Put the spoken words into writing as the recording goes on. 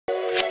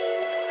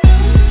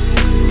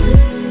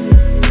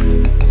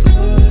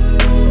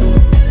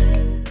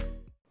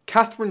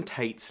Catherine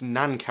Tate's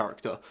Nan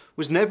character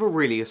was never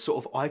really a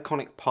sort of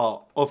iconic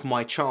part of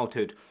my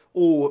childhood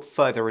or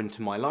further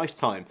into my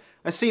lifetime.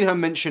 I've seen her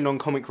mentioned on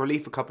Comic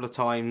Relief a couple of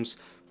times,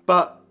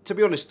 but to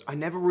be honest, I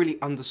never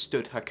really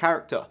understood her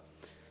character.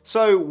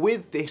 So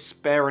with this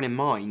bearing in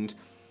mind,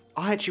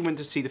 I actually went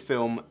to see the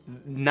film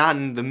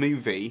Nan the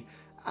Movie,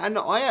 and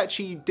I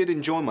actually did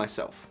enjoy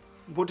myself.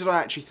 What did I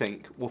actually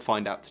think? We'll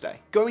find out today.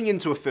 Going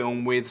into a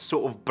film with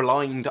sort of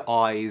blind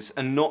eyes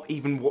and not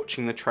even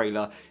watching the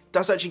trailer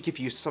does actually give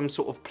you some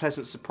sort of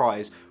pleasant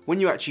surprise when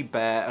you actually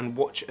bear and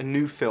watch a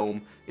new film,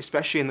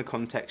 especially in the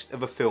context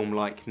of a film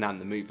like Nan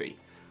the Movie.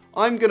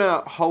 I'm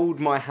gonna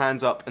hold my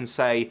hands up and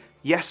say,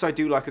 yes, I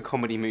do like a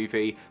comedy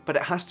movie, but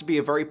it has to be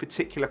a very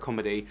particular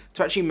comedy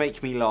to actually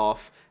make me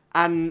laugh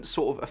and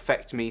sort of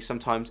affect me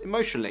sometimes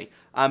emotionally,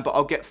 but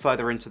I'll get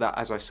further into that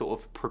as I sort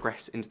of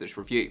progress into this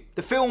review.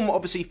 The film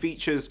obviously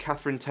features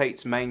Catherine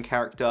Tate's main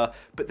character,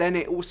 but then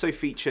it also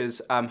features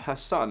her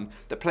son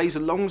that plays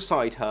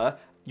alongside her.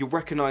 You'll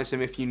recognise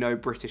him if you know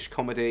British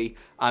comedy.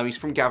 He's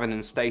from Gavin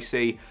and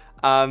Stacey,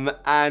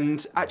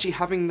 and actually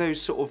having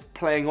those sort of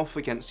playing off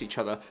against each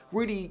other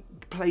really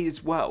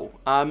plays well.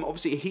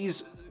 Obviously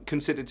he's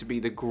considered to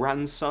be the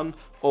grandson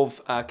of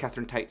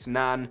Catherine Tate's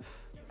Nan,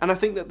 and I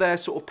think that they're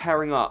sort of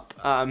pairing up,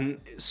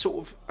 sort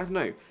of, I don't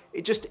know,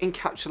 it just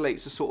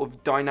encapsulates a sort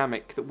of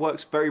dynamic that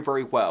works very,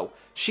 very well.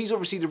 She's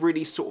obviously the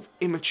really sort of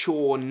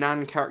immature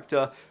Nan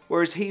character,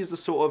 whereas he's the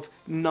sort of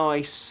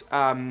nice,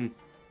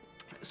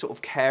 sort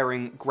of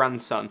caring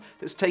grandson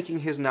that's taking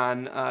his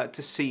Nan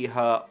to see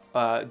her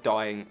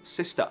dying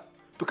sister.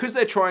 Because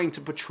they're trying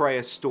to portray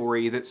a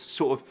story that's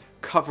sort of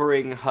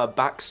covering her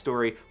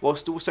backstory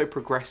whilst also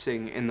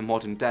progressing in the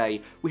modern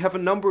day, we have a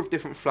number of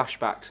different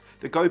flashbacks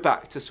that go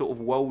back to sort of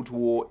World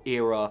War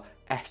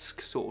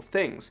era-esque sort of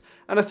things.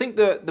 And I think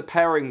that the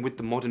pairing with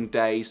the modern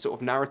day sort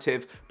of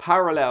narrative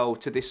parallel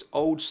to this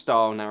old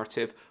style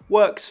narrative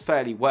works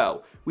fairly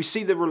well. We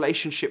see the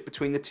relationship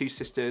between the two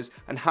sisters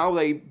and how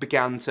they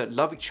began to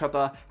love each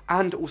other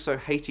and also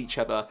hate each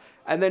other,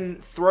 and then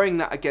throwing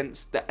that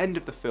against the end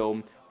of the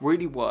film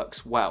really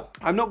works well.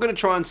 I'm not going to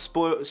try and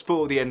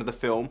spoil the end of the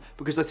film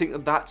because I think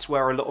that that's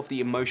where a lot of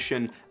the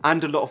emotion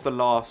and a lot of the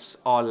laughs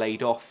are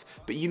laid off,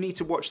 but you need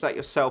to watch that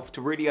yourself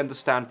to really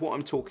understand what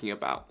I'm talking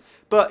about.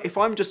 But if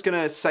I'm just going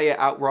to say it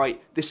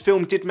outright, this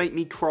film did make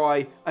me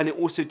cry and it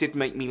also did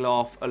make me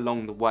laugh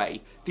along the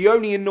way. The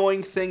only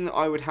annoying thing that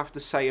I would have to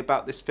say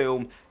about this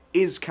film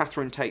is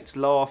Catherine Tate's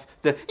laugh,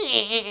 the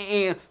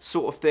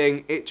sort of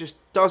thing. It just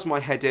does my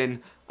head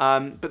in,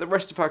 but the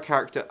rest of her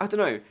character, I don't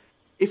know.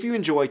 If you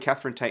enjoy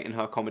Catherine Tate and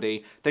her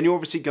comedy, then you're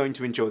obviously going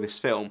to enjoy this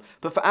film.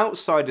 But for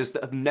outsiders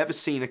that have never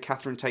seen a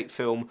Catherine Tate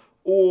film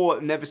or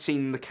never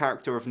seen the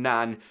character of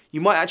Nan, you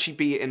might actually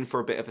be in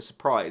for a bit of a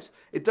surprise.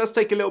 It does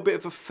take a little bit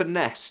of a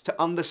finesse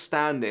to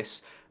understand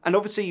this, and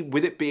obviously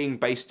with it being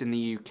based in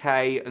the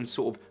UK and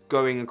sort of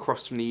going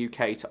across from the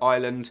UK to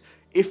Ireland,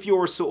 if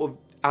you're a sort of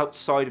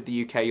outside of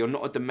the UK, you're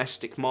not a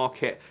domestic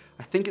market,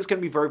 I think it's going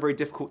to be very, very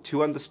difficult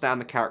to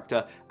understand the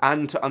character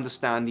and to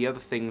understand the other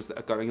things that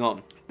are going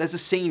on. There's a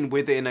scene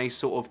within a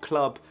sort of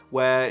club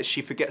where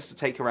she forgets to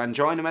take her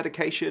angina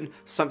medication,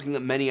 something that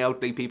many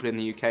elderly people in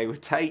the UK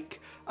would take,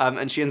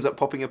 and she ends up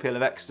popping a pill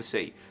of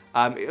ecstasy.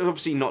 It's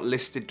obviously not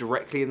listed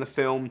directly in the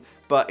film,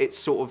 but it's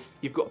sort of,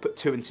 you've got to put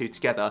two and two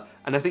together,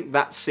 and I think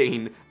that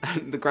scene,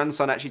 and the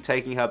grandson actually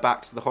taking her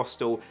back to the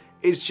hostel,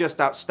 is just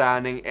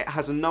outstanding. It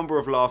has a number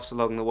of laughs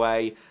along the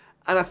way,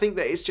 and I think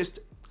that it's just,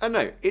 I don't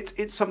know,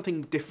 it's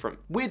something different.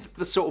 With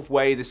the sort of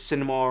way the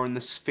cinema and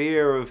the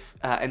sphere of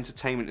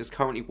entertainment is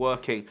currently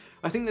working,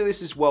 I think that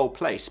this is well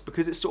placed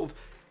because it's sort of,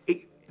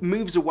 it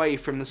moves away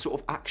from the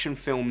sort of action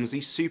films,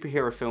 these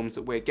superhero films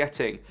that we're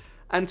getting.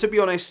 And to be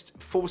honest,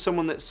 for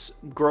someone that's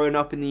grown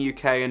up in the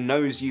UK and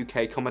knows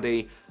UK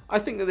comedy, I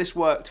think that this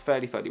worked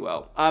fairly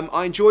well.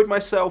 I enjoyed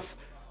myself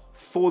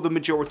for the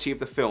majority of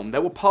the film.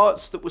 There were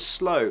parts that were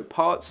slow,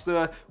 parts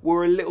that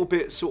were a little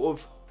bit sort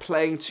of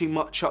playing too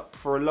much up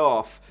for a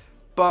laugh,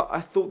 but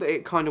I thought that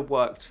it kind of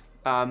worked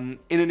in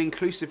an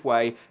inclusive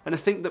way, and I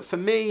think that for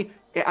me,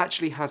 it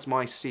actually has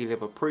my seal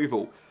of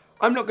approval.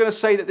 I'm not going to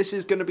say that this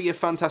is going to be a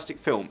fantastic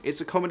film.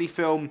 It's a comedy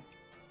film,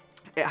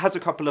 it has a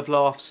couple of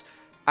laughs,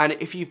 and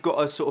if you've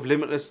got a sort of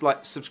limitless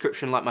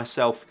subscription like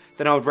myself,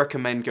 then I would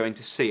recommend going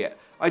to see it.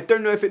 I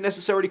don't know if it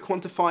necessarily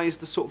quantifies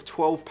the sort of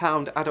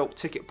 £12 adult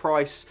ticket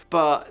price,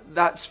 but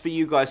that's for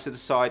you guys to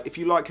decide. If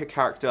you like her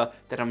character,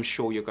 then I'm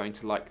sure you're going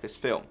to like this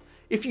film.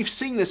 If you've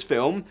seen this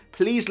film,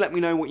 please let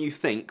me know what you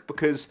think,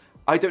 because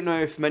I don't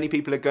know if many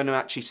people are going to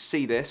actually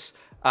see this,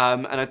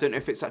 and I don't know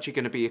if it's actually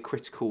going to be a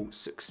critical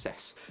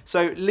success.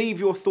 So leave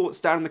your thoughts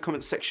down in the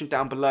comments section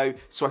down below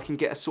so I can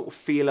get a sort of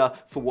feeler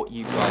for what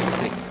you guys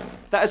think.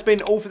 That has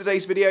been all for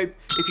today's video.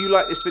 If you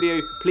like this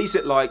video, please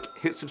hit like,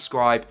 hit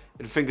subscribe,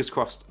 and fingers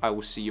crossed I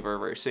will see you very,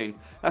 very soon.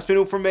 That's been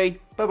all from me.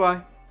 Bye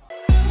bye.